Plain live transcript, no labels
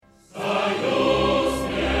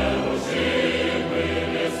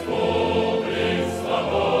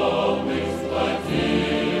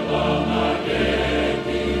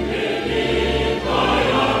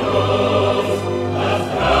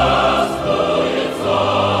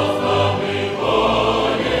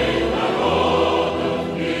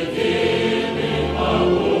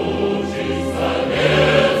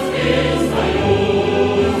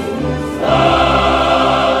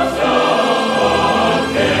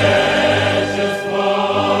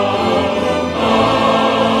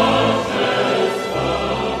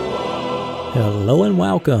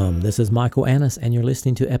Welcome. This is Michael Annis, and you're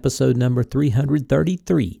listening to episode number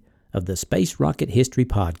 333 of the Space Rocket History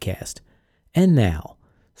Podcast. And now,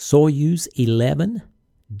 Soyuz 11,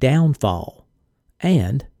 Downfall,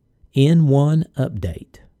 and N1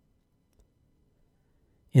 Update.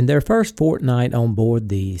 In their first fortnight on board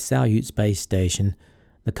the Salyut space station,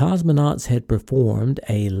 the cosmonauts had performed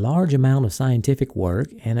a large amount of scientific work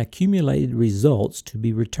and accumulated results to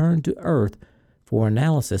be returned to Earth for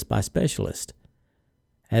analysis by specialists.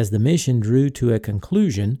 As the mission drew to a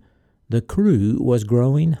conclusion, the crew was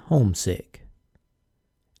growing homesick.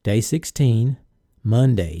 Day 16,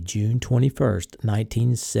 Monday, June 21st,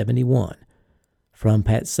 1971, from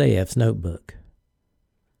Patsayev's notebook.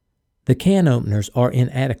 The can openers are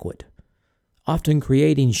inadequate, often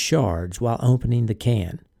creating shards while opening the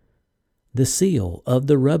can. The seal of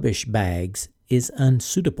the rubbish bags is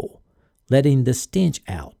unsuitable, letting the stench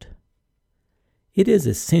out. It is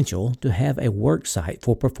essential to have a work site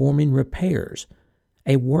for performing repairs,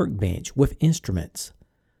 a workbench with instruments.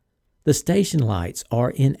 The station lights are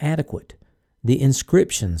inadequate. The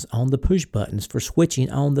inscriptions on the push buttons for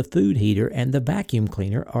switching on the food heater and the vacuum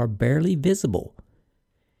cleaner are barely visible.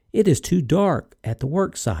 It is too dark at the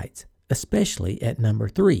work sites, especially at number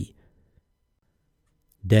 3.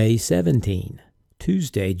 Day 17,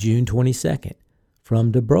 Tuesday, June 22nd,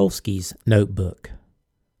 from Dabrowski's notebook.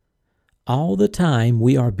 All the time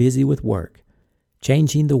we are busy with work,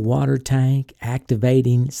 changing the water tank,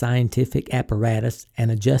 activating scientific apparatus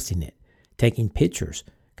and adjusting it, taking pictures,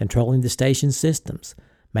 controlling the station systems,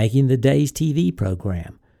 making the day's TV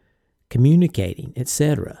program, communicating,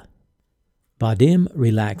 etc. Vadim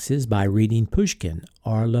relaxes by reading Pushkin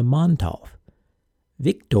or Lermontov.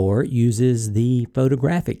 Viktor uses the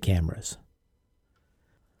photographic cameras.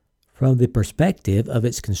 From the perspective of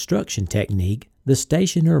its construction technique, the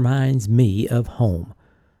station reminds me of home.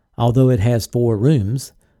 Although it has 4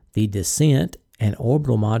 rooms, the descent and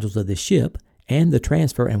orbital modules of the ship, and the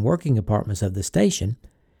transfer and working apartments of the station,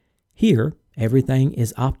 here everything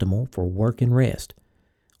is optimal for work and rest.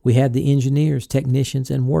 We have the engineers, technicians,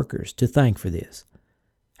 and workers to thank for this.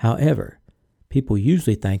 However, people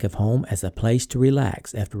usually think of home as a place to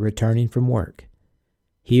relax after returning from work.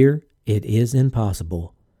 Here, it is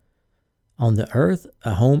impossible. On the Earth,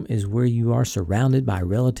 a home is where you are surrounded by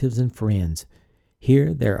relatives and friends.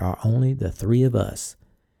 Here, there are only the 3 of us,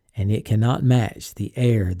 and it cannot match the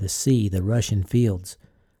air, the sea, the Russian fields,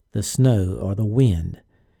 the snow, or the wind,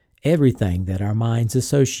 everything that our minds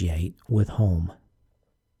associate with home.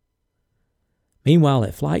 Meanwhile,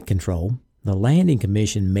 at Flight Control, the Landing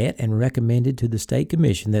Commission met and recommended to the State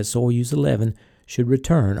Commission that Soyuz 11 should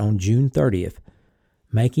return on June 30th,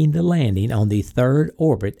 making the landing on the 3rd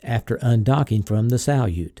orbit after undocking from the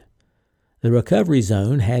Salyut. The recovery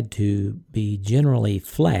zone had to be generally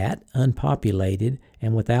flat, unpopulated,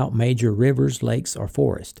 and without major rivers, lakes, or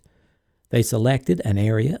forest. They selected an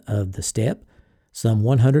area of the steppe, some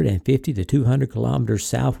 150 to 200 kilometers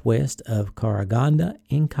southwest of Karaganda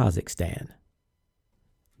in Kazakhstan.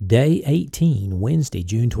 Day 18, Wednesday,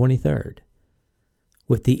 June 23rd.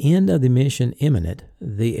 With the end of the mission imminent,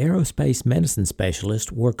 the aerospace medicine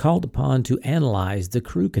specialists were called upon to analyze the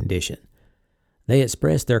crew condition. They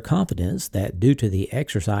expressed their confidence that due to the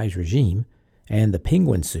exercise regime and the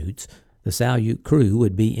penguin suits, the Salyut crew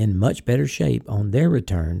would be in much better shape on their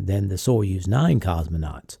return than the Soyuz 9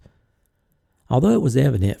 cosmonauts. Although it was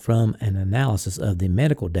evident from an analysis of the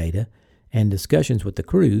medical data and discussions with the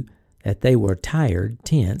crew that they were tired,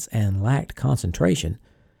 tense, and lacked concentration,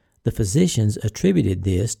 the physicians attributed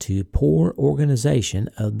this to poor organization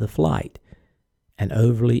of the flight, an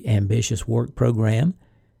overly ambitious work program,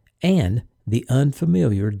 and the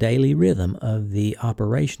unfamiliar daily rhythm of the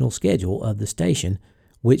operational schedule of the station,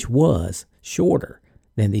 which was shorter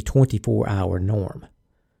than the 24-hour norm.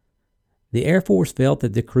 The Air Force felt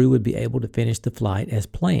that the crew would be able to finish the flight as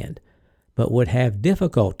planned, but would have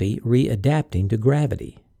difficulty readapting to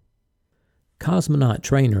gravity. Cosmonaut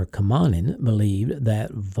trainer Kamanin believed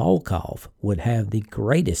that Volkov would have the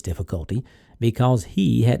greatest difficulty because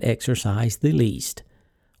he had exercised the least,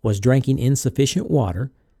 was drinking insufficient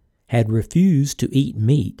water, had refused to eat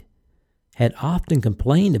meat, had often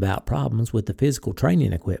complained about problems with the physical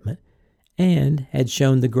training equipment, and had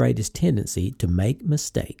shown the greatest tendency to make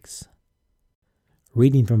mistakes.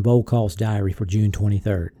 Reading from Volkov's diary for June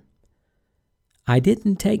 23rd. I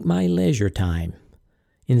didn't take my leisure time.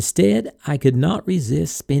 Instead, I could not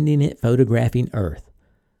resist spending it photographing Earth.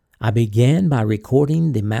 I began by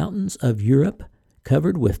recording the mountains of Europe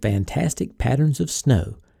covered with fantastic patterns of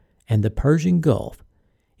snow and the Persian Gulf.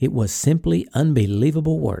 It was simply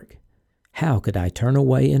unbelievable work. How could I turn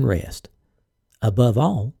away and rest? Above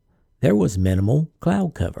all, there was minimal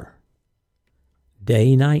cloud cover.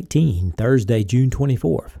 Day 19, Thursday, June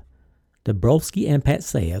 24th. Dabrowski and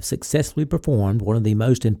Patsayev successfully performed one of the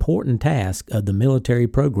most important tasks of the military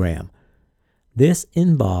program. This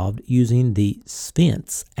involved using the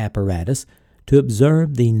Sphinx apparatus to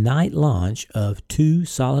observe the night launch of 2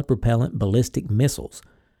 solid propellant ballistic missiles,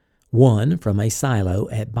 one from a silo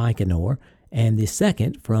at Baikonur and the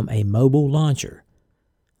second from a mobile launcher.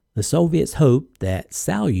 The Soviets hoped that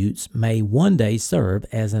Salyuts may one day serve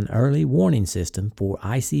as an early warning system for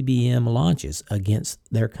ICBM launches against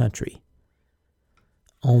their country.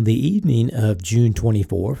 On the evening of June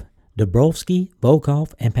 24th, Dabrowski,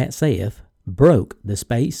 Volkov, and Patsayev broke the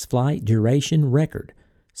space flight duration record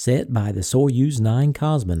set by the Soyuz 9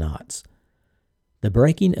 cosmonauts. The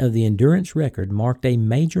breaking of the endurance record marked a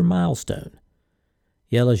major milestone.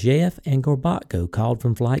 Yelizhev and Gorbatko called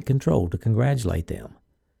from flight control to congratulate them.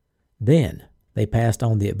 Then they passed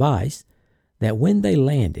on the advice that when they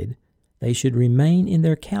landed, they should remain in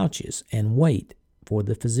their couches and wait for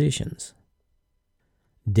the physicians.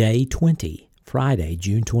 Day 20, Friday,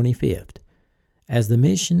 June 25th. As the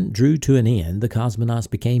mission drew to an end, the cosmonauts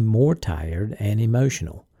became more tired and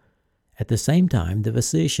emotional. At the same time, the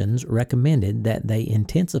physicians recommended that they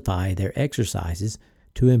intensify their exercises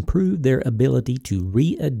to improve their ability to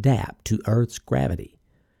readapt to Earth's gravity.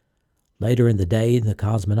 Later in the day, the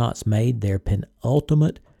cosmonauts made their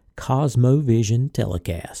penultimate Cosmovision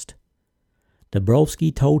telecast.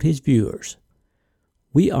 Dabrowski told his viewers,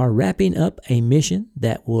 "We are wrapping up a mission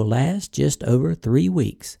that will last just over 3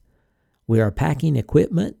 weeks. We are packing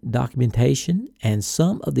equipment, documentation, and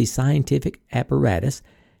some of the scientific apparatus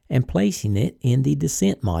and placing it in the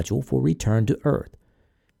descent module for return to Earth.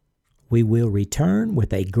 We will return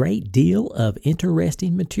with a great deal of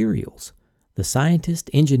interesting materials. The scientists,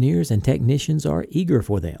 engineers, and technicians are eager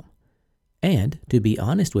for them. And, to be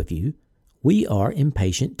honest with you, we are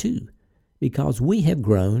impatient too, because we have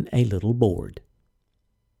grown a little bored."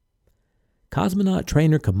 Cosmonaut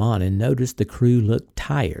trainer Kamanin noticed the crew looked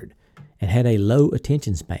tired and had a low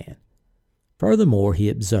attention span. Furthermore, he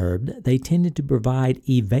observed they tended to provide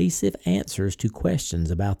evasive answers to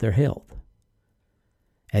questions about their health.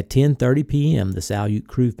 At 10:30 p.m., the Salyut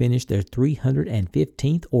crew finished their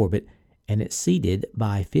 315th orbit and exceeded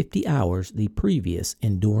by 50 hours the previous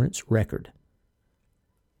endurance record.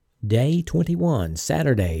 Day 21,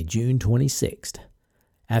 Saturday, June 26th.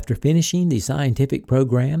 After finishing the scientific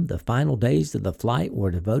program, the final days of the flight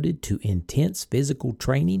were devoted to intense physical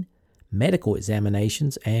training, medical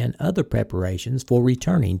examinations, and other preparations for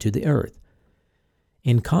returning to the Earth.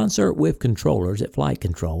 In concert with controllers at Flight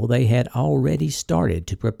Control, they had already started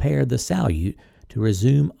to prepare the Salyut to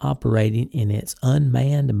resume operating in its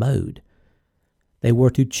unmanned mode. They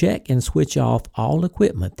were to check and switch off all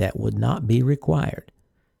equipment that would not be required.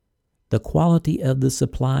 The quality of the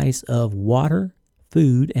supplies of water,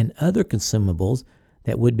 food, and other consumables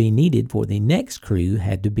that would be needed for the next crew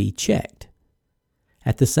had to be checked.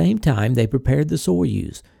 At the same time, they prepared the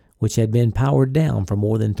Soyuz, which had been powered down for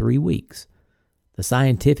more than 3 weeks. The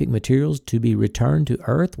scientific materials to be returned to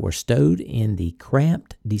Earth were stowed in the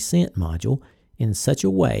cramped descent module in such a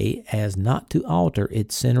way as not to alter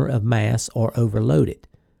its center of mass or overload it.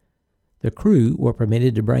 The crew were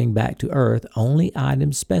permitted to bring back to Earth only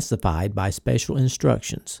items specified by special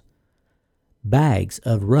instructions. Bags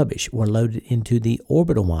of rubbish were loaded into the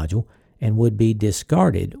orbital module and would be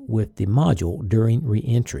discarded with the module during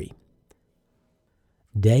re-entry.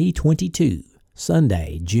 Day 22,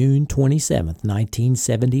 Sunday, June 27,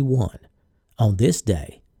 1971. On this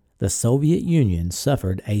day, the Soviet Union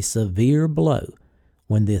suffered a severe blow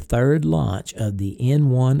when the third launch of the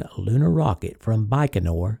N-1 lunar rocket from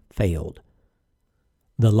Baikonur failed.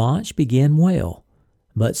 The launch began well,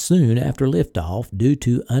 but soon after liftoff, due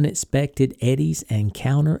to unexpected eddies and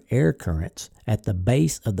counter air currents at the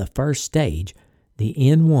base of the first stage, the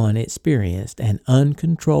N-1 experienced an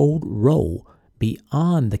uncontrolled roll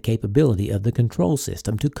beyond the capability of the control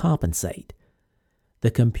system to compensate.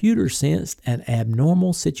 The computer sensed an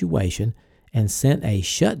abnormal situation and sent a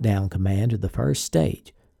shutdown command to the first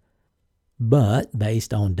stage. But,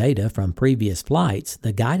 based on data from previous flights,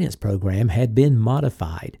 the guidance program had been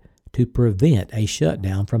modified to prevent a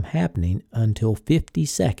shutdown from happening until 50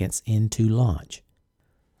 seconds into launch.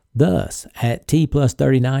 Thus, at T plus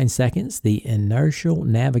 39 seconds, the inertial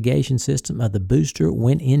navigation system of the booster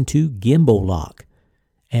went into gimbal lock,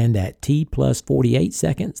 and at T plus 48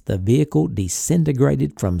 seconds, the vehicle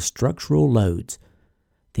disintegrated from structural loads.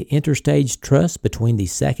 The interstage truss between the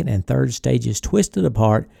second and third stages twisted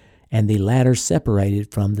apart, and the latter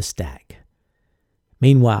separated from the stack.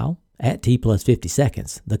 Meanwhile, At T plus 50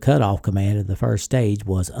 seconds, the cutoff command of the first stage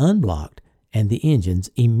was unblocked and the engines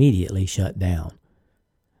immediately shut down.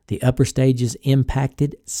 The upper stages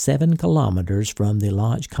impacted 7 kilometers from the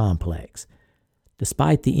launch complex.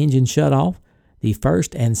 Despite the engine shutoff, the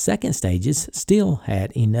first and second stages still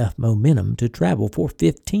had enough momentum to travel for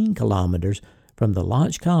 15 kilometers from the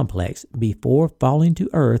launch complex before falling to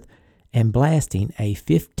Earth and blasting a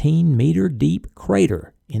 15-meter deep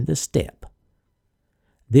crater in the steppe.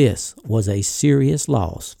 This was a serious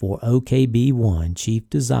loss for OKB-1 Chief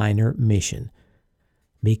Designer mission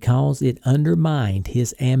because it undermined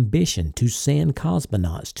his ambition to send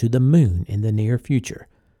cosmonauts to the moon in the near future.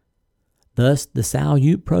 Thus, the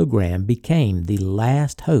Salyut program became the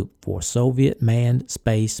last hope for Soviet manned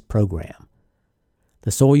space program.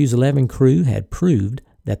 The Soyuz 11 crew had proved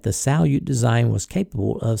that the Salyut design was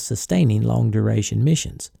capable of sustaining long-duration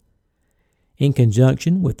missions. In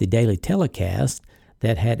conjunction with the daily telecast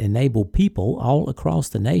that had enabled people all across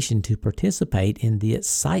the nation to participate in the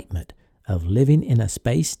excitement of living in a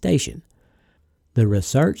space station, the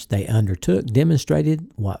research they undertook demonstrated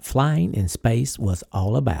what flying in space was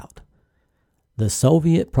all about. The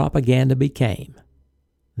Soviet propaganda became,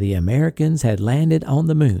 the Americans had landed on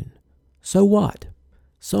the moon. So what?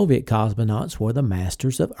 Soviet cosmonauts were the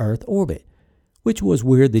masters of Earth orbit, which was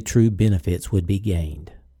where the true benefits would be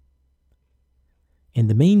gained. In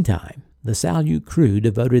the meantime, the Salyut crew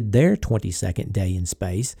devoted their 22nd day in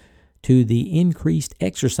space to the increased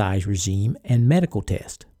exercise regime and medical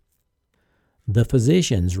test. The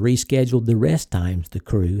physicians rescheduled the rest times the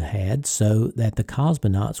crew had so that the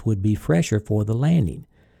cosmonauts would be fresher for the landing.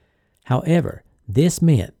 However, this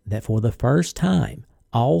meant that for the first time,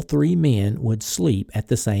 all 3 men would sleep at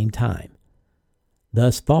the same time.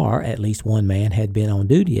 Thus far, at least one man had been on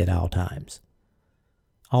duty at all times.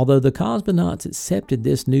 Although the cosmonauts accepted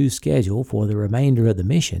this new schedule for the remainder of the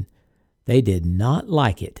mission, they did not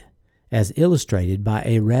like it, as illustrated by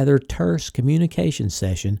a rather terse communication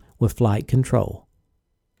session with Flight Control.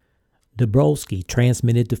 Dabrowski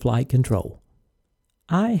transmitted to Flight Control,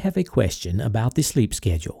 "I have a question about the sleep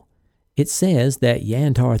schedule. It says that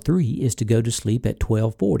Yantar 3 is to go to sleep at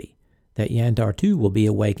 12:40, that Yantar 2 will be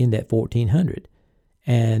awakened at 1400,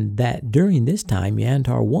 and that during this time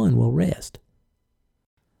Yantar 1 will rest."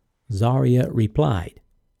 Zarya replied,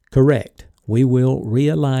 "Correct. We will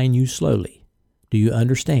realign you slowly. Do you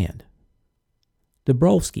understand?"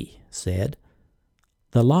 Dabrowski said,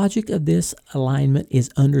 "The logic of this alignment is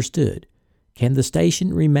understood. Can the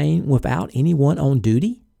station remain without anyone on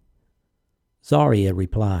duty?" Zarya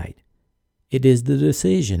replied, "It is the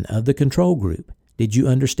decision of the control group. Did you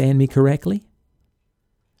understand me correctly?"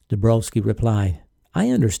 Dabrowski replied,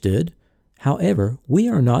 "I understood. However, we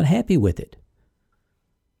are not happy with it."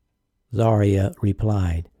 Zarya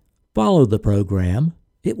replied, "Follow the program.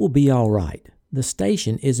 It will be all right. The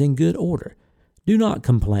station is in good order. Do not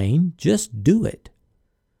complain, just do it.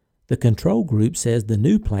 The control group says the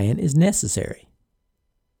new plan is necessary."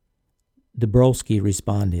 Dabrowski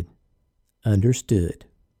responded, "Understood."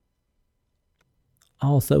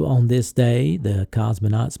 Also on this day, the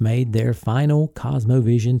cosmonauts made their final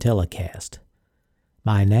Cosmovision telecast.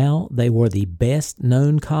 By now, they were the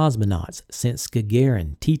best-known cosmonauts since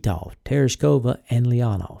Gagarin, Titov, Tereshkova, and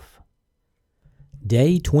Leonov.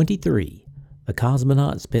 Day 23, the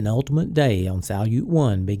cosmonauts' penultimate day on Salyut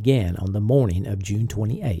 1 began on the morning of June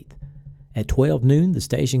 28th. At 12 noon, the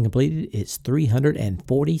station completed its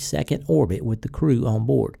 342nd orbit with the crew on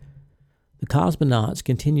board. The cosmonauts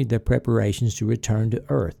continued their preparations to return to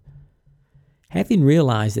Earth. Having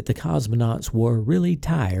realized that the cosmonauts were really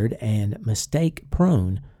tired and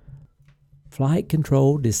mistake-prone, Flight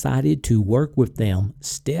Control decided to work with them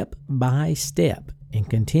step by step in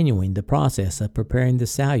continuing the process of preparing the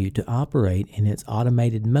Salyut to operate in its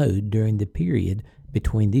automated mode during the period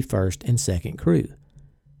between the first and second crew.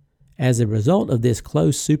 As a result of this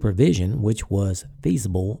close supervision, which was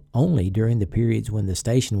feasible only during the periods when the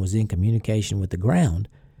station was in communication with the ground,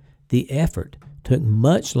 the effort took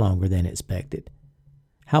much longer than expected.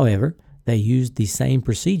 However, they used the same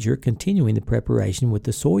procedure, continuing the preparation with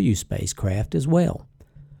the Soyuz spacecraft as well.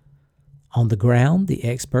 On the ground, the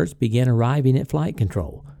experts began arriving at Flight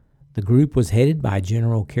Control. The group was headed by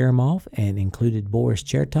General Kerimov and included Boris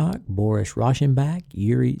Chertok, Boris Rauschenbach,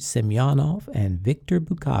 Yuri Semyonov, and Viktor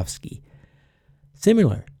Bukovsky.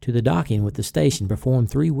 Similar to the docking with the station performed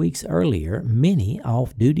 3 weeks earlier, many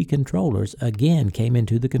off-duty controllers again came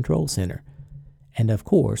into the control center. And of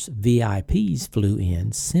course, VIPs flew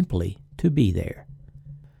in simply to be there.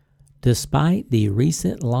 Despite the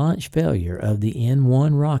recent launch failure of the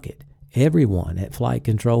N-1 rocket, everyone at Flight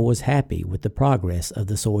Control was happy with the progress of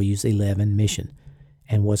the Soyuz 11 mission,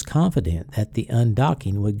 and was confident that the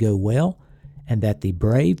undocking would go well and that the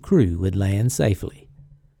brave crew would land safely.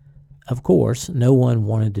 Of course, no one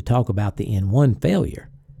wanted to talk about the N1 failure,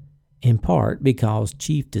 in part because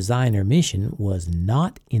Chief Designer Mission was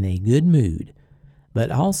not in a good mood,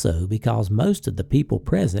 but also because most of the people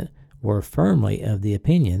present were firmly of the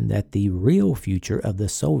opinion that the real future of the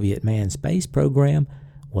Soviet manned space program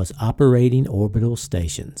was operating orbital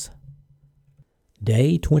stations.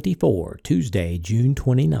 Day 24, Tuesday, June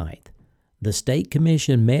 29th. The State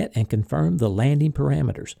Commission met and confirmed the landing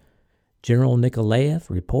parameters. General Nikolaev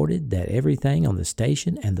reported that everything on the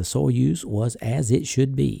station and the Soyuz was as it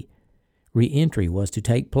should be. Re-entry was to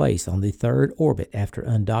take place on the third orbit after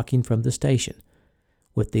undocking from the station,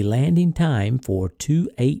 with the landing time for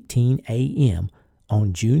 2:18 a.m.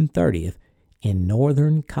 on June 30th in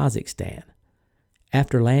northern Kazakhstan.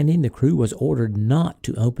 After landing, the crew was ordered not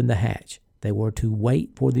to open the hatch. They were to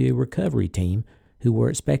wait for the recovery team, who were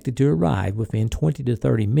expected to arrive within 20 to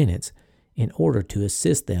 30 minutes in order to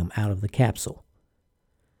assist them out of the capsule.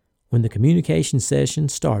 When the communication session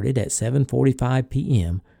started at 7:45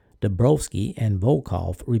 p.m., Dabrowski and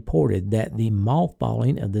Volkov reported that the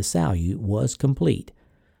mothballing of the Salyut was complete.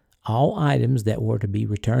 All items that were to be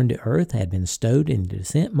returned to Earth had been stowed in the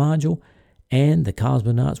descent module, and the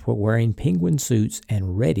cosmonauts were wearing penguin suits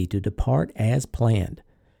and ready to depart as planned.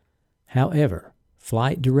 However,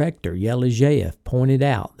 Flight Director Yelizhev pointed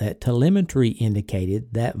out that telemetry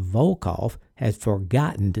indicated that Volkov had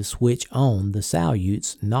forgotten to switch on the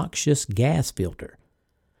Salyut's noxious gas filter.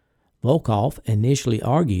 Volkov initially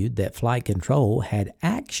argued that Flight Control had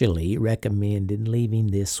actually recommended leaving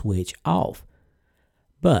this switch off,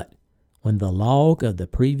 but when the log of the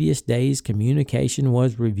previous day's communication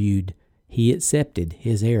was reviewed, he accepted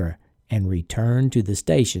his error and returned to the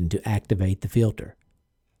station to activate the filter.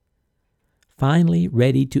 Finally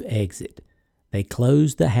ready to exit, they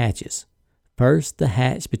closed the hatches. First, the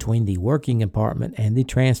hatch between the working compartment and the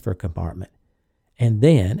transfer compartment, and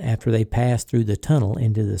then, after they passed through the tunnel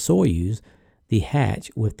into the Soyuz, the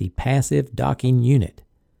hatch with the passive docking unit.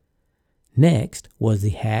 Next was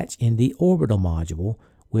the hatch in the orbital module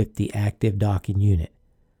with the active docking unit.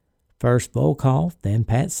 First Volkov, then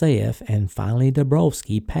Patsayev, and finally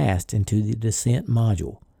Dabrowski passed into the descent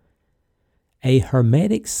module. A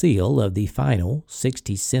hermetic seal of the final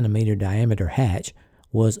 60-centimeter diameter hatch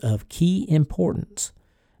was of key importance,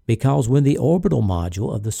 because when the orbital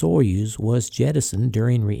module of the Soyuz was jettisoned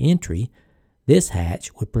during re-entry, this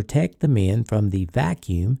hatch would protect the men from the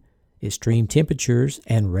vacuum, extreme temperatures,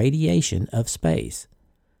 and radiation of space.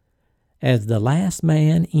 As the last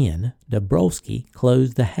man in, Dabrowski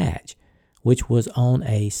closed the hatch, which was on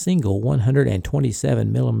a single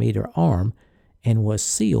 127-millimeter arm and was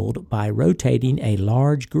sealed by rotating a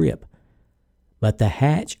large grip. But the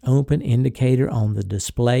hatch open indicator on the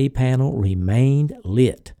display panel remained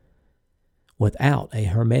lit. Without a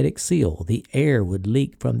hermetic seal, the air would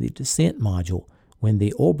leak from the descent module when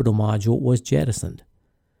the orbital module was jettisoned.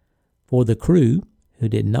 For the crew, who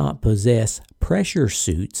did not possess pressure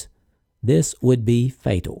suits, this would be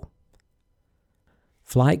fatal.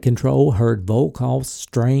 Flight Control heard Volkov's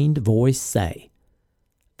strained voice say,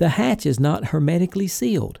 "The hatch is not hermetically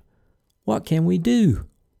sealed. What can we do?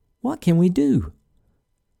 What can we do?"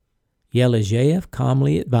 Yelizhev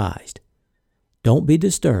calmly advised, "Don't be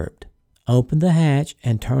disturbed. Open the hatch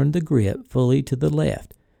and turn the grip fully to the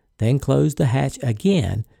left, then close the hatch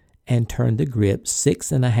again and turn the grip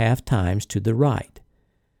 6.5 times to the right."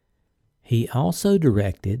 He also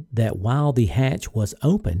directed that while the hatch was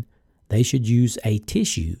open, they should use a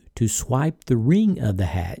tissue to swipe the ring of the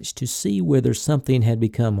hatch to see whether something had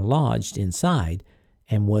become lodged inside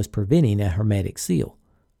and was preventing a hermetic seal.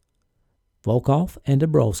 Volkov and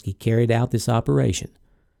Dabrowski carried out this operation,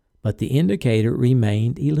 but the indicator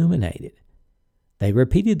remained illuminated. They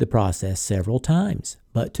repeated the process several times,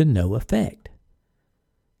 but to no effect.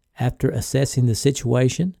 After assessing the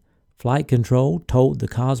situation, Flight Control told the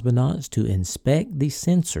cosmonauts to inspect the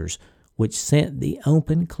sensors which sent the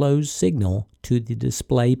open-close signal to the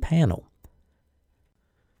display panel.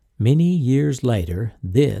 Many years later,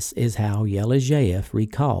 this is how Yelizhev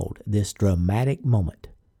recalled this dramatic moment.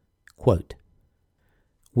 Quote,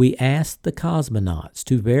 "We asked the cosmonauts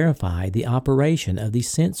to verify the operation of the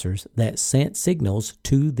sensors that sent signals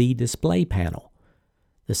to the display panel.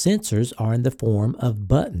 The sensors are in the form of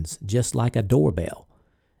buttons, just like a doorbell.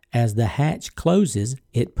 As the hatch closes,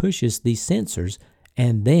 it pushes the sensors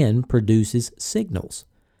and then produces signals.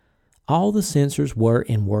 All the sensors were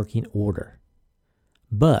in working order.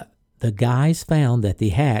 But the guys found that the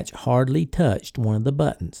hatch hardly touched one of the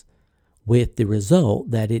buttons, with the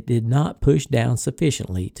result that it did not push down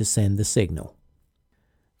sufficiently to send the signal."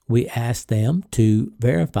 We asked them to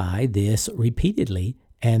verify this repeatedly,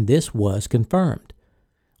 and this was confirmed.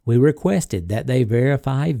 We requested that they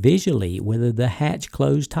verify visually whether the hatch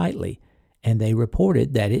closed tightly, and they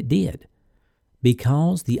reported that it did.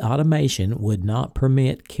 Because the automation would not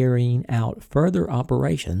permit carrying out further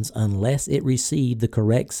operations unless it received the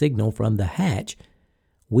correct signal from the hatch,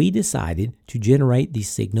 we decided to generate the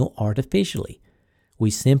signal artificially. We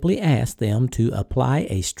simply asked them to apply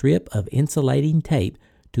a strip of insulating tape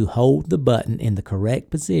to hold the button in the correct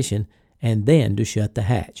position and then to shut the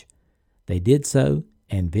hatch. They did so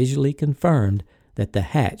and visually confirmed that the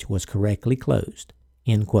hatch was correctly closed."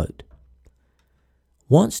 End quote.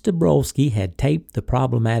 Once Dabrowski had taped the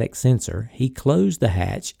problematic sensor, he closed the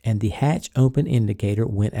hatch and the hatch open indicator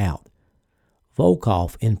went out.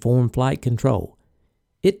 Volkov informed Flight Control,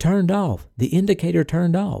 "It turned off. The indicator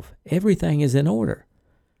turned off. Everything is in order."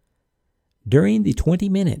 During the 20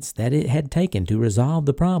 minutes that it had taken to resolve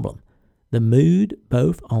the problem, the mood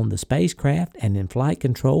both on the spacecraft and in Flight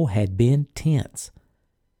Control had been tense.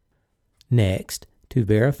 Next, to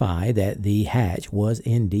verify that the hatch was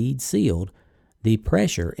indeed sealed, the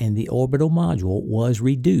pressure in the orbital module was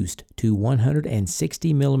reduced to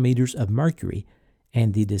 160 millimeters of mercury,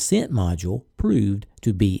 and the descent module proved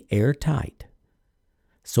to be airtight.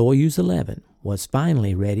 Soyuz 11 was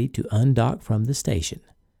finally ready to undock from the station.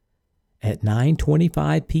 At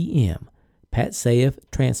 9:25 p.m., Patsayev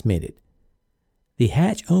transmitted, "The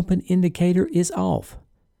hatch open indicator is off."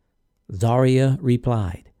 Zarya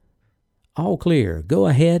replied, "All clear. Go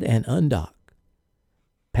ahead and undock."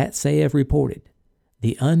 Patsayev reported,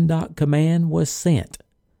 "The undock command was sent."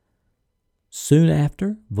 Soon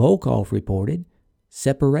after, Volkov reported,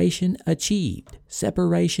 "Separation achieved.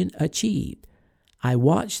 Separation achieved. I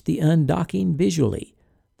watched the undocking visually.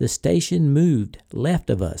 The station moved left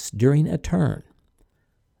of us during a turn."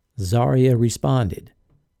 Zarya responded,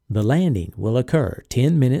 "The landing will occur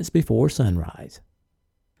 10 minutes before sunrise."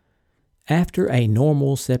 After a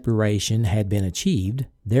normal separation had been achieved,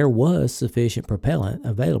 there was sufficient propellant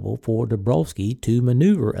available for Dabrowski to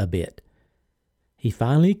maneuver a bit. He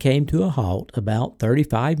finally came to a halt about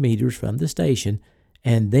 35 meters from the station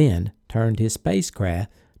and then turned his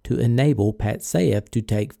spacecraft to enable Patsayev to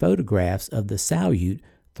take photographs of the Salyut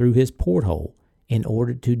through his porthole in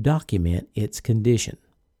order to document its condition.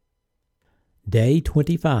 Day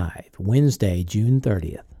 25, Wednesday, June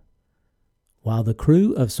 30th. While the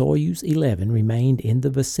crew of Soyuz 11 remained in the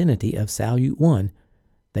vicinity of Salyut 1,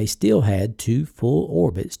 they still had 2 full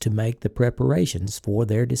orbits to make the preparations for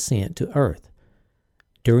their descent to Earth.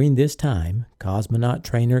 During this time, cosmonaut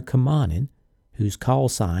trainer Kamanin, whose call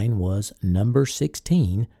sign was number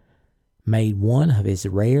 16, made one of his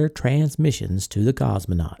rare transmissions to the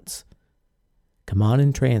cosmonauts.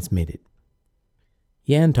 Kamanin transmitted,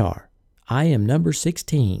 "Yantar, I am number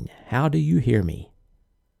 16. How do you hear me?"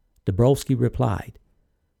 Dabrowski replied,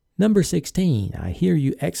 "Number 16, I hear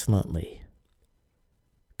you excellently."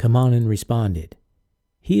 Kamanin responded,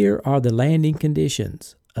 "Here are the landing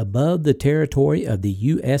conditions. Above the territory of the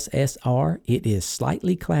USSR, it is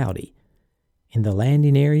slightly cloudy. In the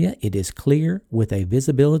landing area, it is clear with a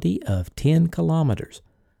visibility of 10 kilometers.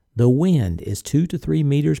 The wind is 2 to 3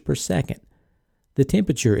 meters per second. The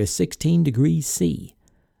temperature is 16 degrees C.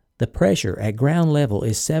 The pressure at ground level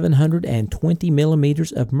is 720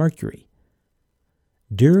 millimeters of mercury.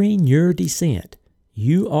 During your descent,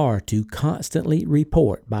 you are to constantly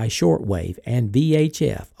report by shortwave and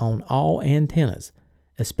VHF on all antennas,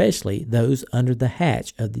 especially those under the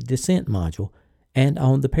hatch of the descent module and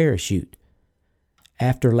on the parachute.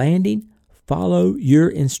 After landing, follow your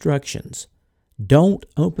instructions. Don't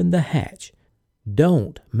open the hatch.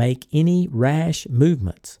 Don't make any rash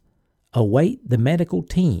movements. Await the medical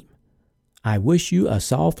team. I wish you a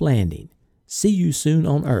soft landing. See you soon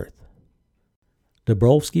on Earth."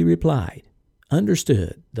 Dabrowski replied,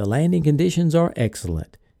 "Understood. The landing conditions are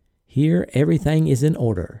excellent. Here everything is in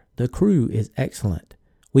order. The crew is excellent.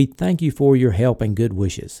 We thank you for your help and good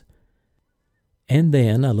wishes." And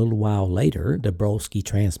then, a little while later, Dabrowski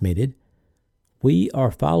transmitted, "We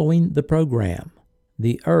are following the program.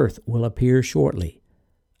 The Earth will appear shortly.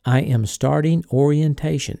 I am starting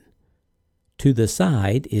orientation. To the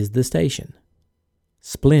side is the station.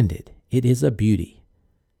 Splendid. It is a beauty.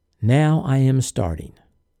 Now I am starting."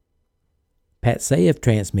 Patsayev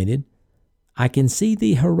transmitted, "I can see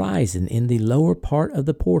the horizon in the lower part of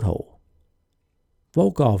the porthole."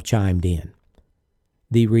 Volkov chimed in,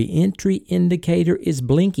 "The re-entry indicator is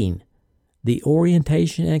blinking. The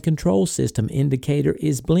orientation and control system indicator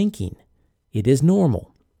is blinking. It is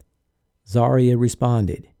normal." Zarya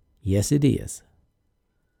responded, "Yes, it is."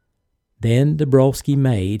 Then Dabrowski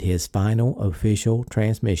made his final official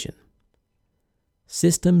transmission.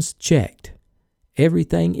 Systems checked.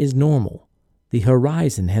 Everything is normal. The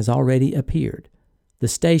horizon has already appeared. The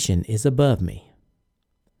station is above me.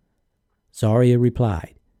 Zarya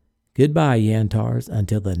replied, "Goodbye, Yantars,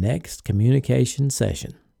 until the next communication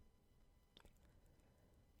session."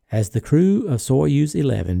 As the crew of Soyuz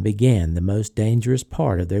 11 began the most dangerous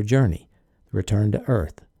part of their journey, the return to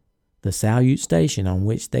Earth, the Salyut station on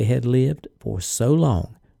which they had lived for so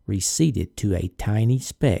long receded to a tiny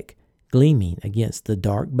speck gleaming against the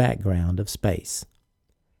dark background of space.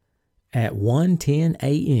 At 1:10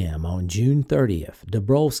 a.m. on June 30th,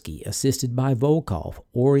 Dabrowski, assisted by Volkov,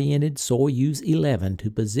 oriented Soyuz 11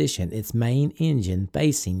 to position its main engine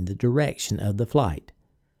facing the direction of the flight.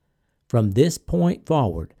 From this point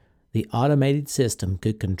forward, the automated system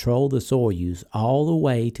could control the Soyuz all the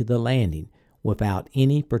way to the landing without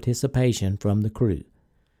any participation from the crew.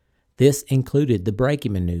 This included the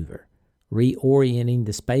braking maneuver, reorienting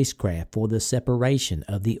the spacecraft for the separation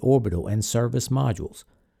of the orbital and service modules,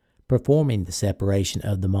 performing the separation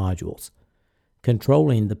of the modules,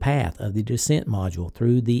 controlling the path of the descent module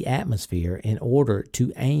through the atmosphere in order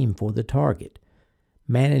to aim for the target,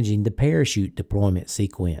 managing the parachute deployment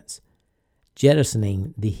sequence,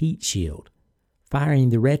 jettisoning the heat shield, firing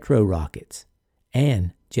the retro rockets,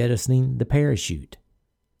 and jettisoning the parachute.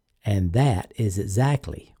 And that is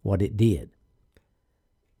exactly what it did.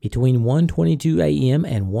 Between 1:22 a.m.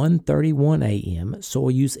 and 1:31 a.m.,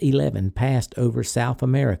 Soyuz 11 passed over South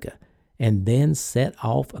America and then set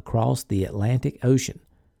off across the Atlantic Ocean.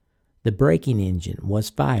 The braking engine was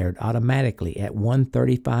fired automatically at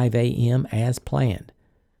 1:35 a.m. as planned.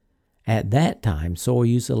 At that time,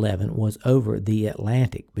 Soyuz 11 was over the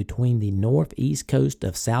Atlantic between the northeast coast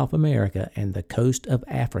of South America and the coast of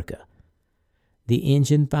Africa. The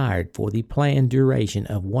engine fired for the planned duration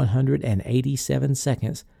of 187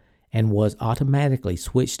 seconds and was automatically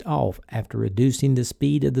switched off after reducing the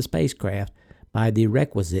speed of the spacecraft by the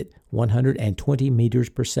requisite 120 meters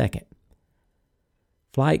per second.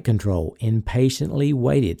 Flight Control impatiently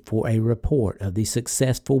waited for a report of the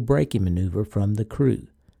successful braking maneuver from the crew.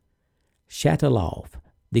 Shatilov,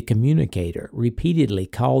 the communicator, repeatedly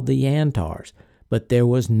called the Yantars, but there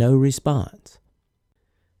was no response.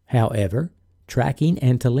 However, tracking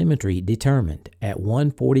and telemetry determined at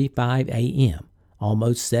 1:45 a.m.,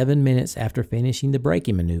 almost 7 minutes after finishing the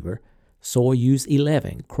braking maneuver, Soyuz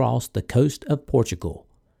 11 crossed the coast of Portugal.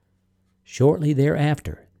 Shortly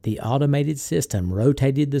thereafter, the automated system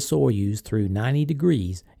rotated the Soyuz through 90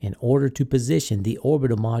 degrees in order to position the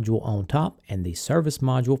orbital module on top and the service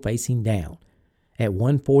module facing down. At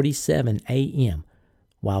 1:47 a.m.,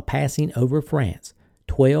 while passing over France,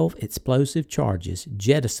 12 explosive charges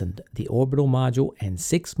jettisoned the orbital module and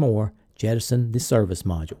 6 more jettisoned the service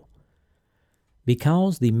module.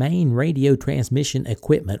 Because the main radio transmission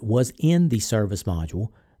equipment was in the service module,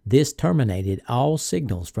 this terminated all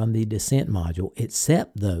signals from the descent module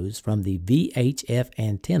except those from the VHF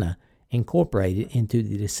antenna incorporated into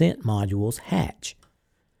the descent module's hatch.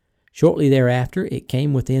 Shortly thereafter, it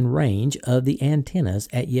came within range of the antennas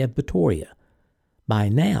at Yevpatoria. By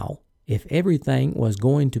now, if everything was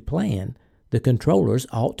going to plan, the controllers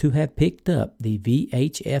ought to have picked up the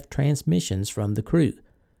VHF transmissions from the crew.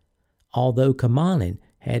 Although Kamanin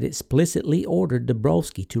had explicitly ordered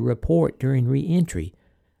Dabrowski to report during re-entry,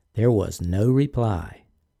 there was no reply.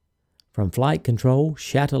 From Flight Control,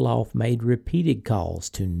 Shatilov made repeated calls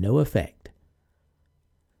to no effect.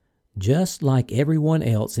 Just like everyone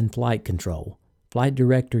else in Flight Control, Flight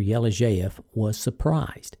Director Yelizhev was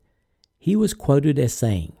surprised. He was quoted as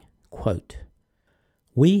saying, quote,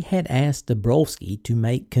 "We had asked Dabrowski to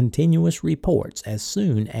make continuous reports as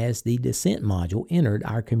soon as the descent module entered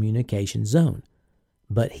our communication zone,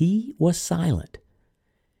 but he was silent.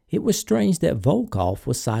 It was strange that Volkov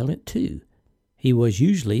was silent too. He was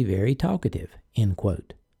usually very talkative." End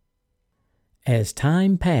quote. As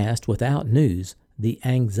time passed without news, the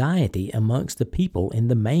anxiety amongst the people in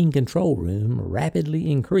the main control room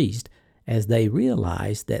rapidly increased as they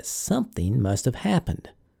realized that something must have happened.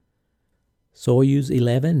 Soyuz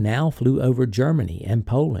 11 now flew over Germany and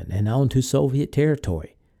Poland and onto Soviet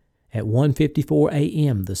territory. At 1:54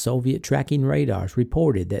 a.m., the Soviet tracking radars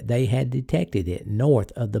reported that they had detected it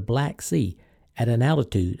north of the Black Sea at an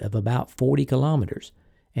altitude of about 40 kilometers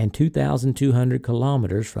and 2,200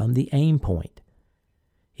 kilometers from the aim point.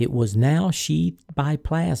 It was now sheathed by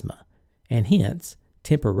plasma and hence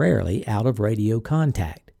temporarily out of radio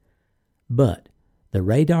contact. But the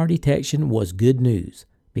radar detection was good news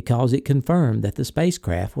because it confirmed that the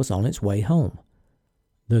spacecraft was on its way home.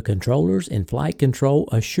 The controllers in flight control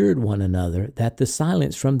assured one another that the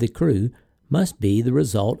silence from the crew must be the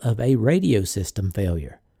result of a radio system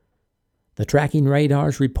failure. The tracking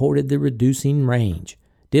radars reported the reducing range,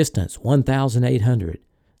 distance 1,800,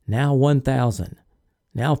 now 1,000,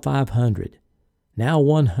 now 500, now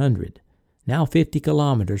 100, now 50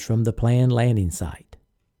 kilometers from the planned landing site.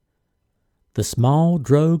 The small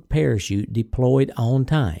drogue parachute deployed on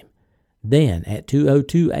time. Then, at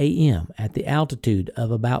 2:02 a.m., at the altitude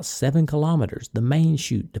of about 7 kilometers, the main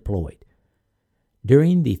chute deployed.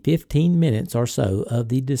 During the 15 minutes or so of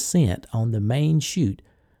the descent on the main chute,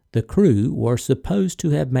 the crew were supposed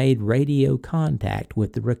to have made radio contact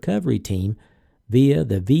with the recovery team via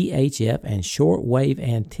the VHF and shortwave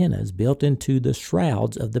antennas built into the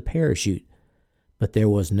shrouds of the parachute, but there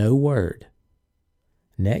was no word.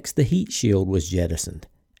 Next, the heat shield was jettisoned,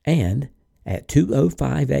 and at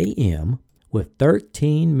 2:05 a.m., with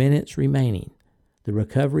 13 minutes remaining, the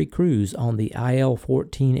recovery crews on the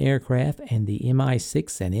IL-14 aircraft and the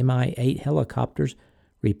Mi-6 and Mi-8 helicopters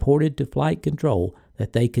reported to flight control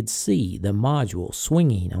that they could see the module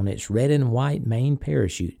swinging on its red and white main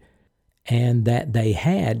parachute and that they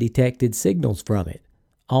had detected signals from it,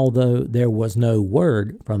 although there was no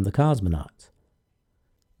word from the cosmonauts.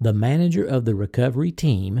 The manager of the recovery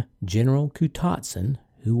team, General Kutuzov,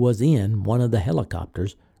 who was in one of the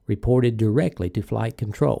helicopters, reported directly to flight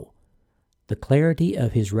control. The clarity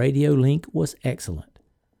of his radio link was excellent.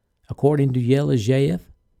 According to Yelizhev,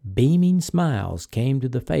 beaming smiles came to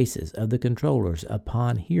the faces of the controllers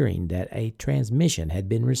upon hearing that a transmission had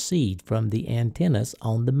been received from the antennas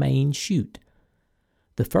on the main chute.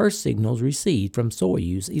 The first signals received from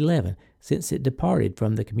Soyuz 11 since it departed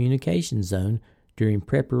from the communication zone during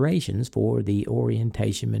preparations for the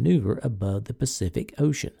orientation maneuver above the Pacific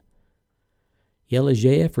Ocean.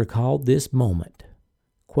 Yelizhev recalled this moment.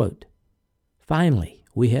 Quote, "Finally,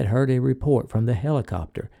 we had heard a report from the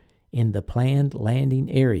helicopter in the planned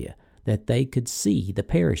landing area that they could see the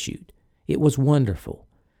parachute. It was wonderful.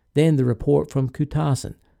 Then the report from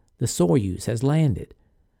Kutuzov, the Soyuz has landed.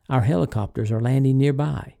 Our helicopters are landing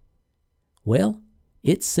nearby. Well,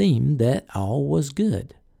 it seemed that all was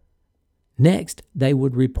good. Next, they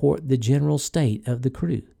would report the general state of the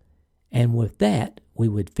crew, and with that, we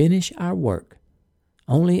would finish our work.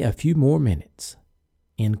 Only a few more minutes."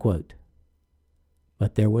 End quote.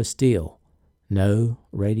 But there was still no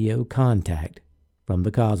radio contact from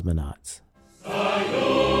the cosmonauts.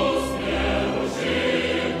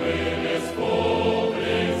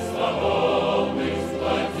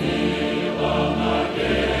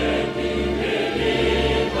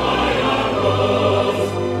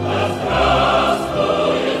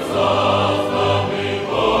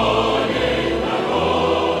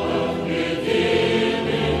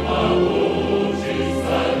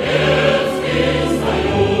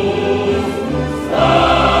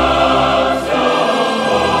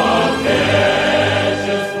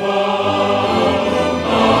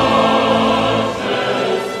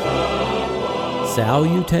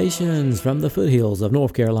 Salutations from the foothills of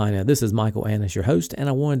North Carolina. This is Michael Annis, your host, and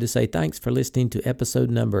I wanted to say thanks for listening to episode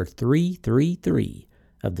number 333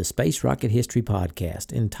 of the Space Rocket History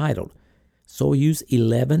Podcast, entitled Soyuz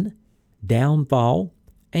 11, Downfall,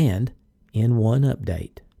 and N1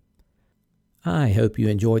 Update. I hope you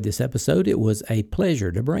enjoyed this episode. It was a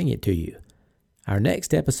pleasure to bring it to you. Our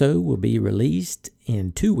next episode will be released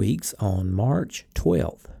in 2 weeks on March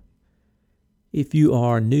 12th. If you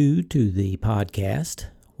are new to the podcast,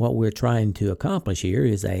 what we're trying to accomplish here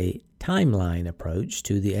is a timeline approach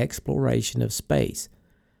to the exploration of space.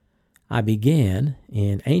 I began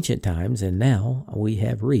in ancient times, and now we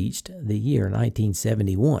have reached the year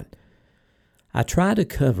 1971. I try to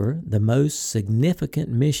cover the most significant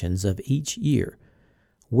missions of each year,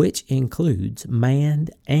 which includes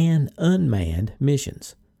manned and unmanned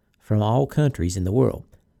missions from all countries in the world.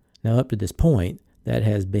 Now, up to this point, that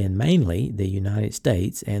has been mainly the United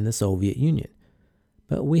States and the Soviet Union,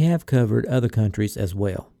 but we have covered other countries as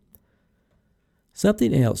well.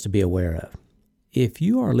 Something else to be aware of. If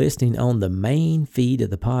you are listening on the main feed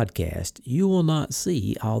of the podcast, you will not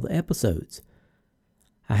see all the episodes.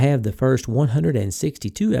 I have the first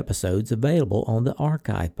 162 episodes available on the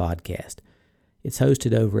Archive podcast. It's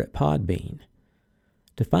hosted over at Podbean.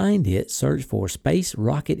 To find it, search for Space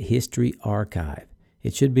Rocket History Archive.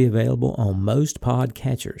 It should be available on most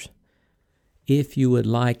podcatchers. If you would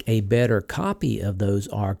like a better copy of those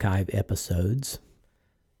archive episodes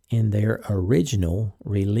in their original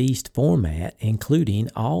released format, including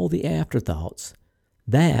all the afterthoughts,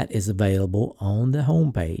 that is available on the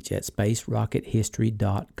homepage at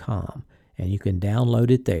spacerockethistory.com, and you can download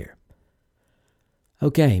it there.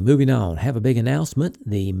 Okay, moving on. Have a big announcement.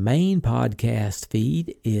 The main podcast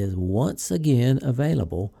feed is once again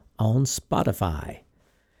available on Spotify.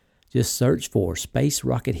 Just search for Space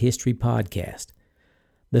Rocket History Podcast.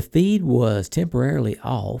 The feed was temporarily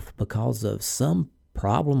off because of some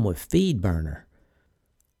problem with FeedBurner.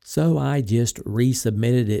 So I just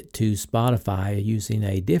resubmitted it to Spotify using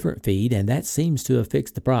a different feed, and that seems to have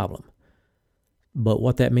fixed the problem. But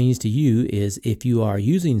what that means to you is if you are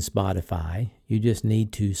using Spotify, you just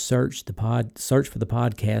need to search for the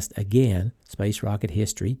podcast again, Space Rocket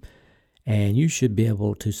History, and you should be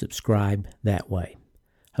able to subscribe that way.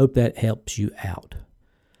 Hope that helps you out.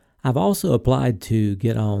 I've also applied to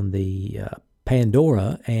get on the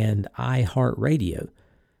Pandora and iHeartRadio,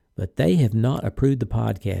 but they have not approved the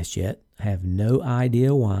podcast yet. I have no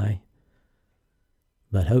idea why,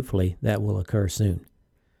 but hopefully that will occur soon.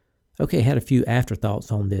 Okay, had a few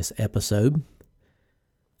afterthoughts on this episode.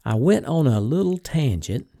 I went on a little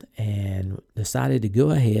tangent and decided to go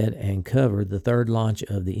ahead and cover the third launch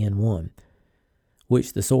of the N1,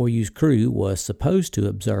 which the Soyuz crew was supposed to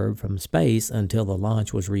observe from space until the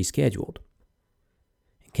launch was rescheduled.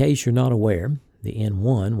 In case you're not aware, the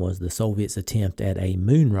N1 was the Soviets' attempt at a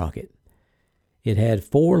moon rocket. It had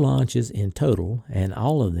 4 launches in total, and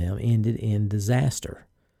all of them ended in disaster.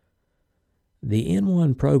 The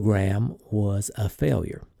N1 program was a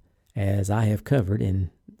failure, as I have covered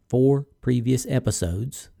in 4 previous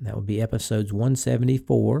episodes. That would be episodes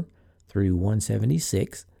 174 through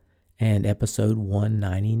 176 and episode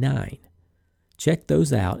 199. Check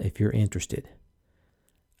those out if you're interested.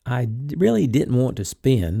 I really didn't want to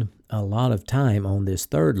spend a lot of time on this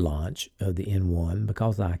third launch of the N1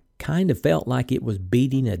 because I kind of felt like it was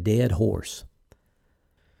beating a dead horse.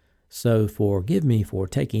 So forgive me for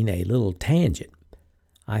taking a little tangent.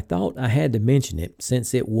 I thought I had to mention it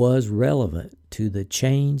since it was relevant to the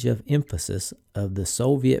change of emphasis of the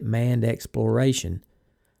Soviet manned exploration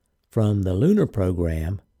from the lunar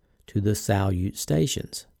program to the Salyut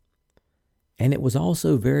stations. And it was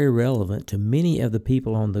also very relevant to many of the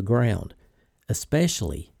people on the ground,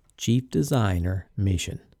 especially Chief Designer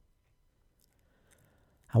Mission.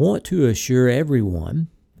 I want to assure everyone,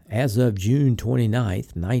 as of June 29,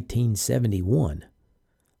 1971,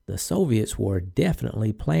 the Soviets were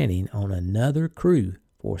definitely planning on another crew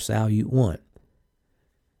for Salyut 1,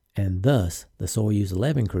 and thus the Soyuz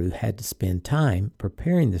 11 crew had to spend time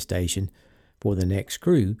preparing the station for the next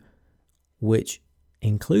crew, which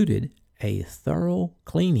included a thorough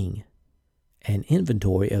cleaning and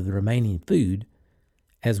inventory of the remaining food,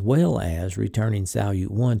 as well as returning Salyut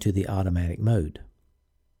 1 to the automatic mode.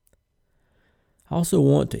 I also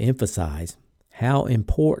want to emphasize how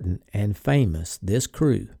important and famous this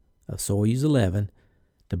crew of Soyuz 11,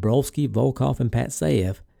 Dobrovsky, Volkov, and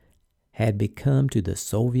Patsayev, had become to the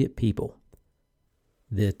Soviet people.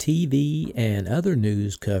 The TV and other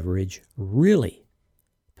news coverage really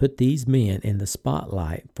put these men in the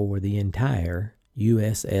spotlight for the entire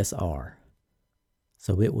USSR.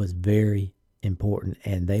 So it was very important,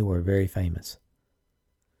 and they were very famous.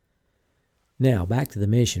 Now, back to the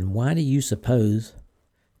mission. Why do you suppose,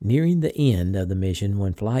 nearing the end of the mission,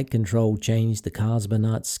 when Flight Control changed the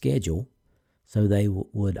cosmonauts' schedule so they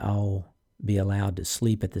would all be allowed to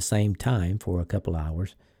sleep at the same time for a couple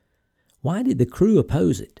hours, why did the crew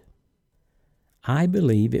oppose it? I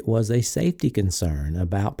believe it was a safety concern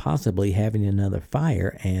about possibly having another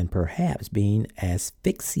fire and perhaps being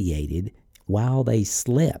asphyxiated while they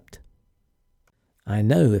slept. I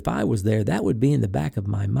know if I was there, that would be in the back of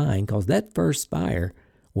my mind because that first fire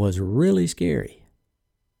was really scary.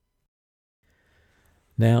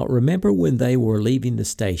 Now, remember when they were leaving the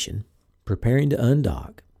station, preparing to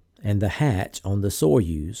undock, and the hatch on the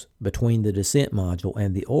Soyuz between the descent module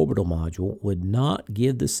and the orbital module would not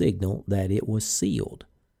give the signal that it was sealed.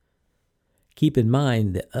 Keep in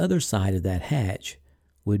mind the other side of that hatch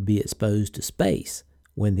would be exposed to space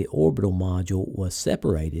when the orbital module was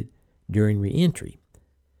separated during re-entry.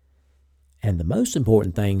 And the most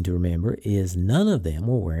important thing to remember is none of them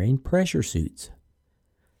were wearing pressure suits.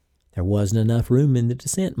 There wasn't enough room in the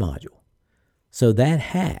descent module. So that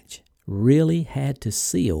hatch really had to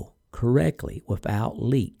seal correctly without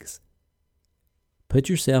leaks. Put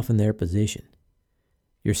yourself in their position.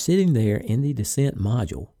 You're sitting there in the descent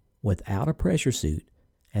module without a pressure suit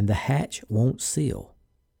and the hatch won't seal.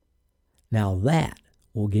 Now that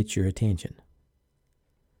will get your attention.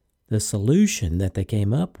 The solution that they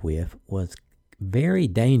came up with was very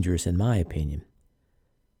dangerous in my opinion,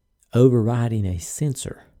 overriding a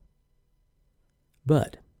sensor.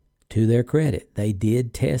 But to their credit, they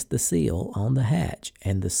did test the seal on the hatch,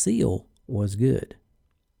 and the seal was good.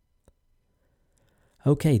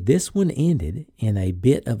 Okay, this one ended in a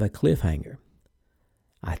bit of a cliffhanger.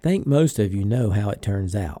 I think most of you know how it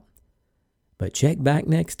turns out. But check back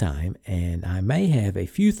next time, and I may have a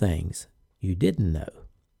few things you didn't know.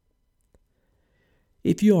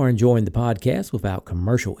 If you are enjoying the podcast without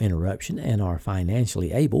commercial interruption and are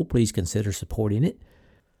financially able, please consider supporting it.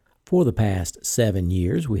 For the past 7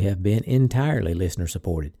 years, we have been entirely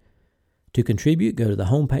listener-supported. To contribute, go to the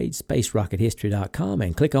homepage, spacerockethistory.com,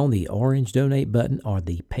 and click on the orange donate button or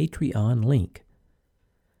the Patreon link.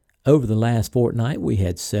 Over the last fortnight, we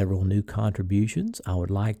had several new contributions. I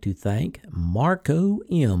would like to thank Marco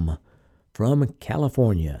M. from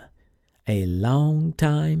California, a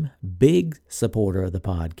long-time big supporter of the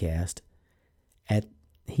podcast.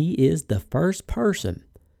 He is the first person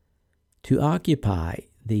to occupy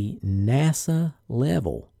the NASA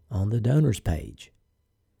level on the donors page.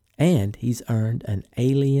 And he's earned an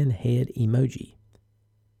alien head emoji.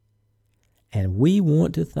 And we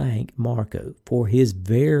want to thank Marco for his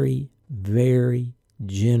very, very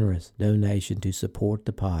generous donation to support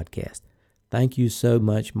the podcast. Thank you so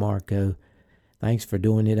much, Marco. Thanks for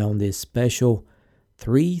doing it on this special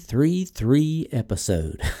 333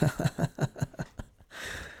 episode.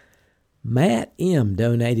 Matt M.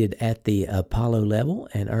 donated at the Apollo level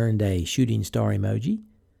and earned a shooting star emoji.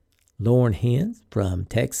 Lauren Hens from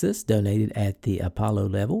Texas donated at the Apollo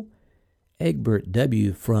level. Egbert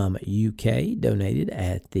W. from UK donated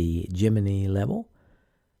at the Gemini level.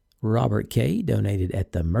 Robert K. donated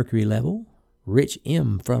at the Mercury level. Rich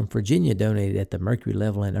M. from Virginia donated at the Mercury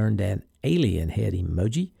level and earned an alien head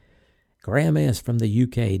emoji. Graham S. from the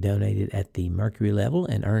UK donated at the Mercury level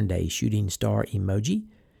and earned a shooting star emoji.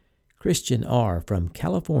 Christian R. from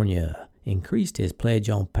California increased his pledge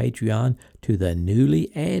on Patreon to the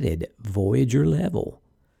newly added Voyager level.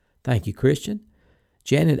 Thank you, Christian.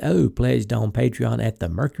 Janet O. pledged on Patreon at the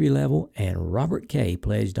Mercury level, and Robert K.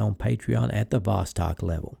 pledged on Patreon at the Vostok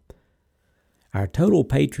level. Our total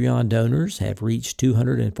Patreon donors have reached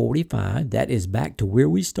 245. That is back to where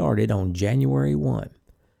we started on January 1.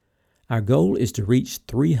 Our goal is to reach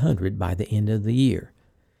 300 by the end of the year.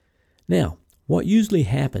 Now, what usually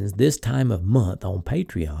happens this time of month on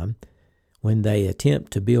Patreon, when they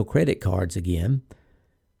attempt to build credit cards again,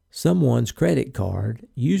 someone's credit card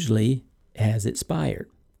usually has expired,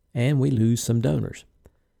 and we lose some donors.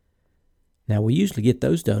 Now, we usually get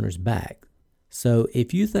those donors back. So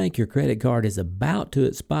if you think your credit card is about to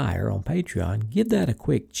expire on Patreon, give that a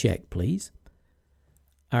quick check, please.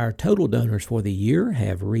 Our total donors for the year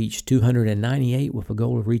have reached 298 with a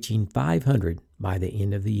goal of reaching 500 by the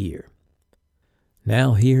end of the year.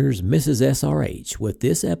 Now here's Mrs. SRH with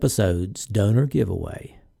this episode's donor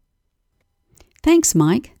giveaway. Thanks,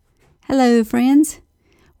 Mike. Hello, friends.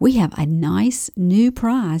 We have a nice new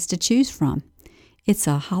prize to choose from. It's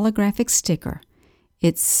a holographic sticker.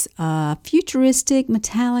 It's a futuristic,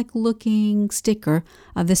 metallic-looking sticker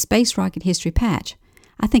of the Space Rocket History patch.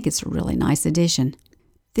 I think it's a really nice addition.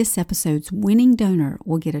 This episode's winning donor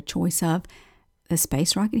will get a choice of the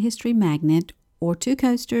Space Rocket History magnet, or 2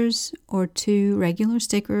 coasters, or 2 regular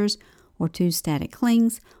stickers, or 2 static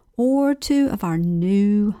clings, or 2 of our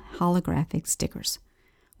new holographic stickers.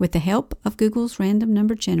 With the help of Google's random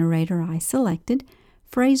number generator, I selected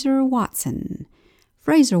Fraser Watson.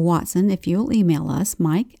 Fraser Watson, if you'll email us,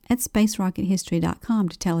 mike@spacerockethistory.com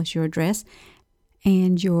to tell us your address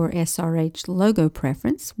and your SRH logo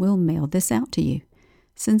preference, we'll mail this out to you.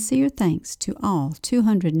 Sincere thanks to all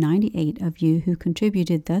 298 of you who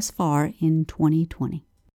contributed thus far in 2020.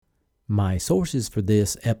 My sources for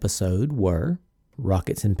this episode were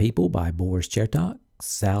Rockets and People by Boris Chertok,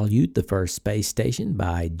 Salyut, the First Space Station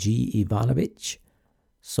by G. Ivanovich,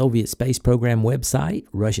 Soviet Space Program website,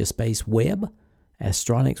 Russia Space Web,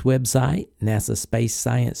 Astronix website, NASA Space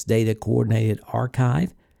Science Data Coordinated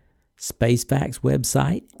Archive, SpaceFacts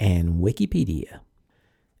website, and Wikipedia.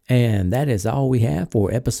 And that is all we have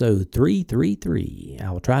for episode 333.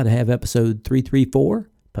 I will try to have episode 334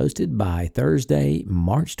 posted by Thursday,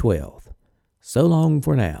 March 12th. So long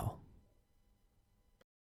for now.